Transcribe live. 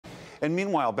And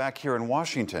meanwhile, back here in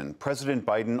Washington, President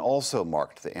Biden also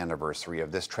marked the anniversary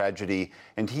of this tragedy,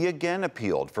 and he again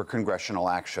appealed for congressional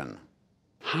action.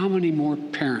 How many more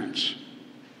parents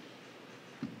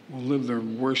will live their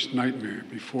worst nightmare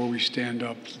before we stand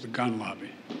up to the gun lobby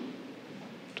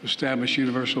to establish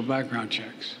universal background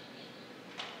checks,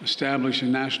 establish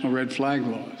national red flag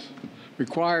laws,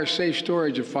 require safe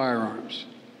storage of firearms,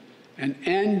 and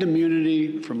end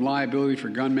immunity from liability for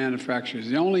gun manufacturers?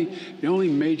 The only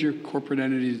major corporate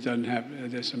entity that doesn't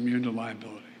have that's immune to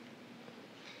liability.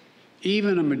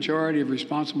 Even a majority of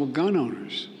responsible gun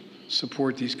owners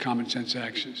support these common sense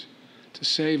actions to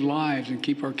save lives and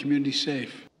keep our communities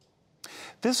safe.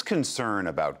 This concern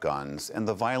about guns and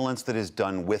the violence that is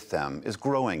done with them is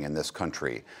growing in this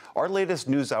country. Our latest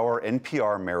NewsHour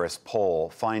NPR Marist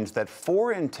poll finds that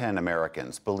 4 in 10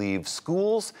 Americans believe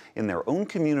schools in their own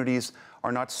communities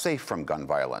are not safe from gun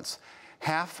violence.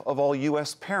 Half of all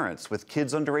U.S. parents with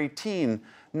kids under 18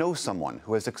 know someone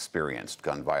who has experienced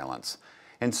gun violence.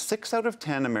 And 6 out of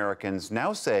 10 Americans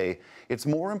now say it's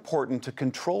more important to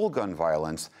control gun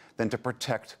violence than to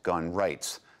protect gun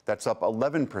rights. That's up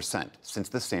 11% since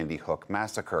the Sandy Hook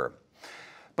massacre.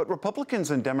 But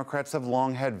Republicans and Democrats have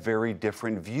long had very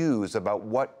different views about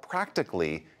what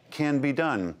practically can be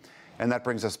done. And that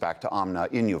brings us back to Amna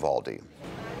in Uvalde.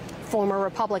 Former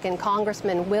Republican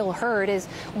Congressman Will Hurd is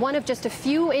one of just a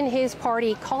few in his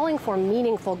party calling for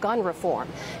meaningful gun reform.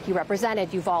 He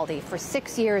represented Uvalde for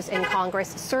 6 years in Congress,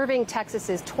 serving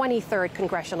Texas's 23rd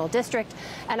congressional district,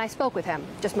 and I spoke with him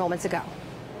just moments ago.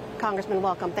 Congressman,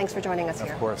 welcome. Thanks for joining us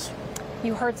here. Of course.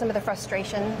 You heard some of the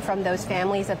frustration from those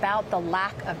families about the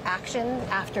lack of action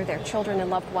after their children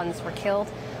and loved ones were killed.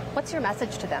 What's your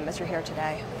message to them as you're here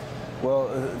today? Well,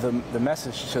 the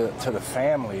message to the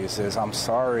families is I'm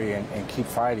sorry and keep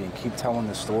fighting, keep telling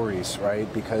the stories,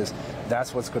 right? Because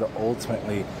that's what's going to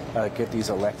ultimately get these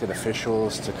elected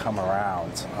officials to come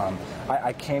around.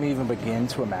 I can't even begin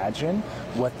to imagine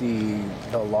what the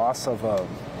loss of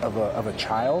a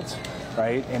child,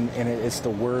 right? And it's the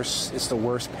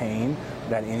worst pain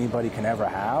that anybody can ever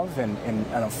have. And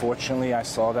unfortunately, I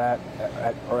saw that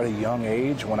at a young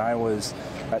age when I was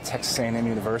at Texas A&M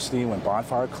University when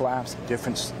Bonfire collapsed.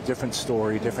 Different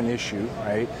story, different issue,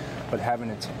 right? But having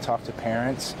to talk to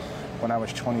parents when I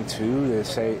was 22, they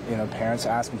say, parents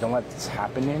ask me, don't let this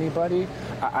happen to anybody.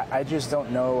 I just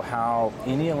don't know how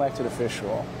any elected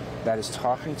official that is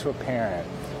talking to a parent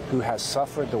who has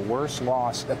suffered the worst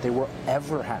loss that they will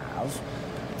ever have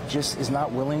just is not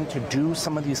willing to do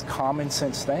some of these common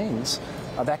sense things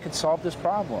that could solve this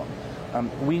problem.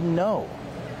 We know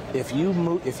if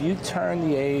you turn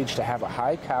the age to have a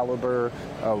high caliber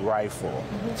rifle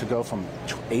to go from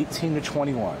 18 to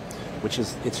 21, which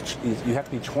is you have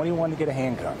to be 21 to get a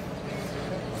handgun.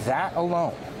 That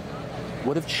alone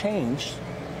would have changed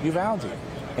Uvalde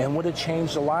and would have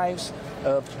changed the lives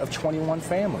of 21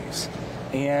 families.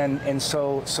 And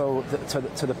so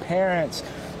to the parents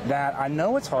that I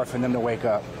know it's hard for them to wake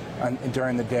up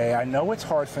during the day. I know it's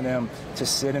hard for them to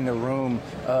sit in the room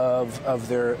of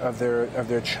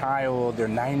their child, their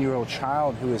 9-year-old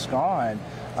child who is gone.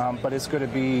 But it's going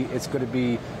to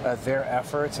be their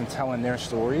efforts and telling their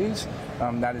stories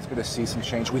that is going to see some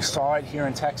change. We saw it here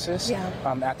in Texas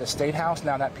at the State House.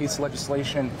 Now that piece of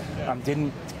legislation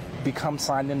didn't become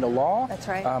signed into law. That's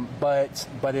right.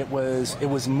 But it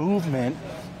was movement.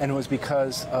 And it was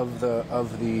because of the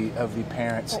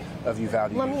parents of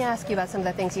Uvalde. Let me ask you about some of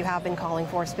the things you have been calling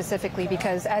for specifically,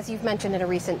 because as you've mentioned in a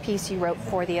recent piece you wrote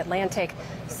for The Atlantic,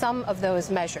 some of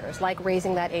those measures, like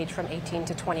raising that age from 18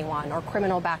 to 21, or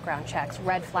criminal background checks,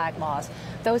 red flag laws,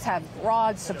 those have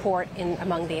broad support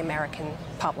among the American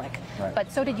public. Right.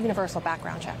 But so did universal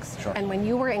background checks. Sure. And when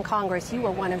you were in Congress, you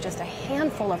were one of just a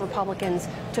handful of Republicans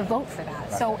to vote for that.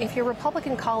 Right. So if your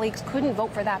Republican colleagues couldn't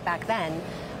vote for that back then,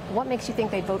 what makes you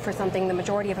think they'd vote for something the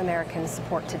majority of Americans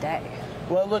support today?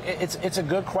 Well, look, it's a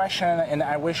good question, and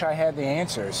I wish I had the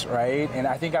answers, right? And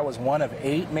I think I was one of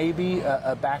 8 maybe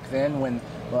back then when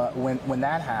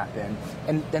that happened.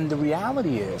 And then the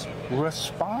reality is,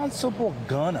 responsible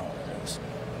gun owners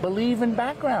believe in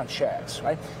background checks,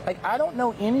 right? Like, I don't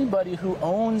know anybody who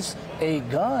owns a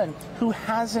gun who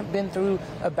hasn't been through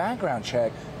a background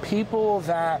check. People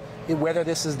that, whether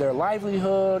this is their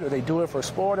livelihood or they do it for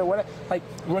sport or whatever, like,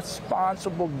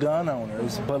 responsible gun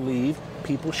owners believe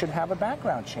people should have a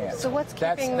background chance. So what's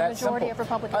keeping the majority of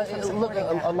Republicans from supporting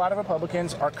that? A lot of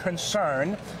Republicans are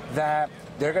concerned that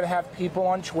they're going to have people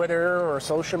on Twitter or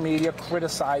social media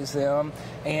criticize them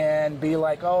and be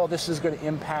like, oh, this is going to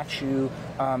impact you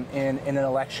in an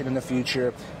election in the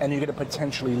future, and you're going to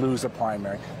potentially lose a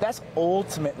primary. That's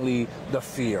ultimately the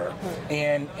fear.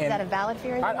 And is that a valid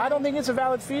fear? I don't think it's a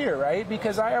valid fear, right?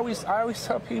 Because I always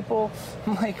tell people,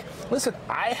 I'm like, listen,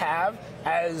 I have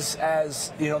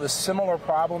as you know, the similar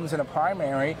problems in a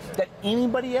primary that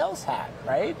anybody else had,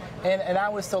 right? And I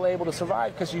was still able to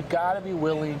survive, because you've got to be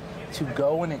willing to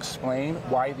go and explain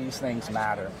why these things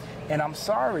matter. And I'm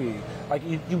sorry, like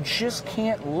you just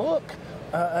can't look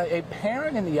a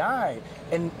parent in the eye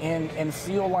and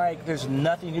feel like there's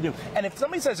nothing you do. And if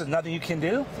somebody says there's nothing you can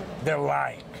do, they're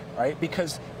lying, right?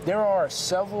 Because there are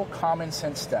several common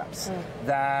sense steps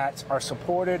that are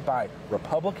supported by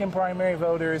Republican primary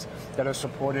voters, that are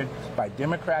supported by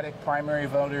Democratic primary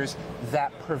voters,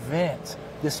 that prevent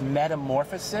this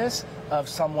metamorphosis of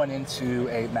someone into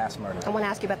a mass murderer. I want to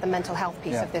ask you about the mental health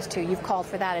piece of this, too. You've called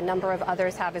for that. A number of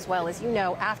others have as well. As you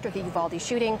know, after the Uvalde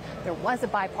shooting, there was a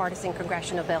bipartisan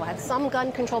congressional bill. It had some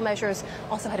gun control measures,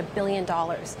 also had $1 billion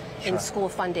in school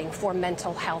funding for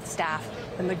mental health staff.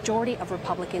 The majority of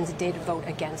Republicans did vote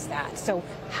against that. So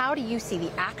how do you see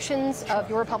the actions of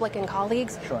your Republican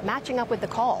colleagues matching up with the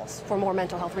calls for more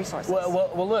mental health resources?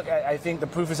 Well, look, I think the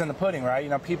proof is in the pudding, right? You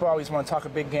know, people always want to talk a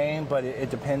big game, but it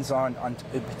depends on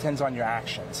your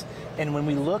actions. And when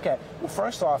we look at, well,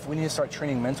 first off, we need to start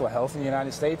treating mental health in the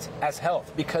United States as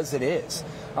health, because it is.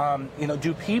 You know,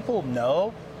 do people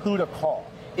know who to call?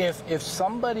 If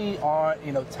somebody on,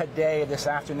 you know, today, this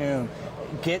afternoon,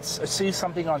 sees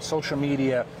something on social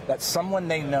media that someone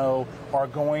they know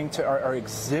are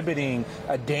exhibiting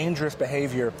a dangerous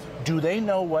behavior, do they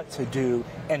know what to do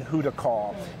and who to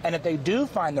call? And if they do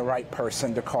find the right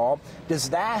person to call,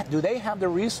 do they have the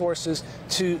resources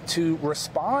to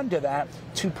respond to that,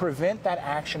 to prevent that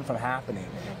action from happening?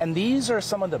 And these are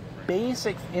some of the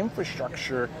basic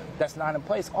infrastructure that's not in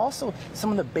place. Also,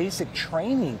 some of the basic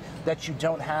training that you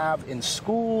don't have in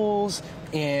schools,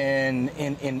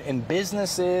 in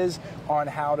businesses, on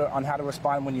how to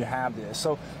respond when you have this.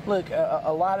 So look,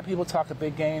 a lot of people talk a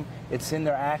big game, it's in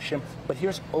their action, but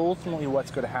here's ultimately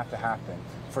what's going to happen.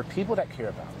 For people that care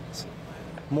about this,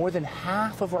 more than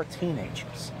half of our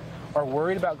teenagers are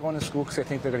worried about going to school because they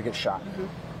think they're going to get shot.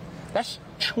 That's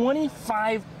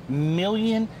 25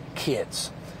 million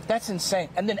kids. That's insane.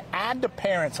 And then add the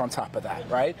parents on top of that,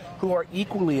 right, who are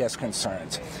equally as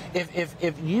concerned.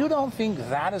 If you don't think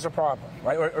that is a problem,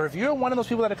 right, or if you're one of those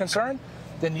people that are concerned,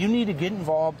 then you need to get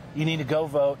involved, you need to go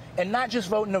vote, and not just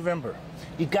vote in November.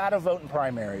 You got to vote in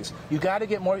primaries. You got to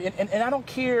get more, and I don't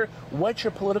care what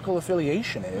your political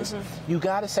affiliation is. You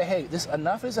got to say, hey,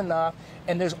 enough is enough,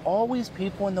 and there's always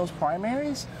people in those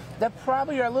primaries that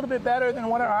probably are a little bit better than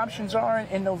what our options are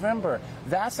in November.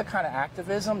 That's the kind of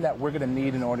activism that we're going to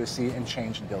need in order to see and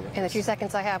change and build it. In the 2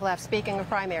 seconds I have left, speaking of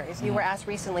primaries, you were asked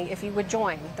recently if you would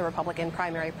join the Republican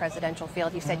primary presidential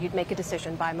field. You said you'd make a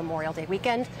decision by Memorial Day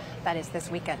weekend. That is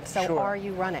this weekend. So are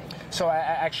you running? So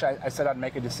I said I'd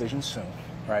make a decision soon.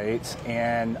 Right,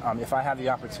 and if I have the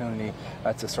opportunity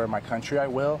to serve my country, I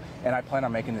will, and I plan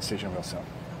on making a decision real soon.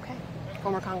 Okay.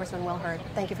 Former Congressman Will Hurd,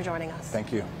 thank you for joining us.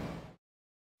 Thank you.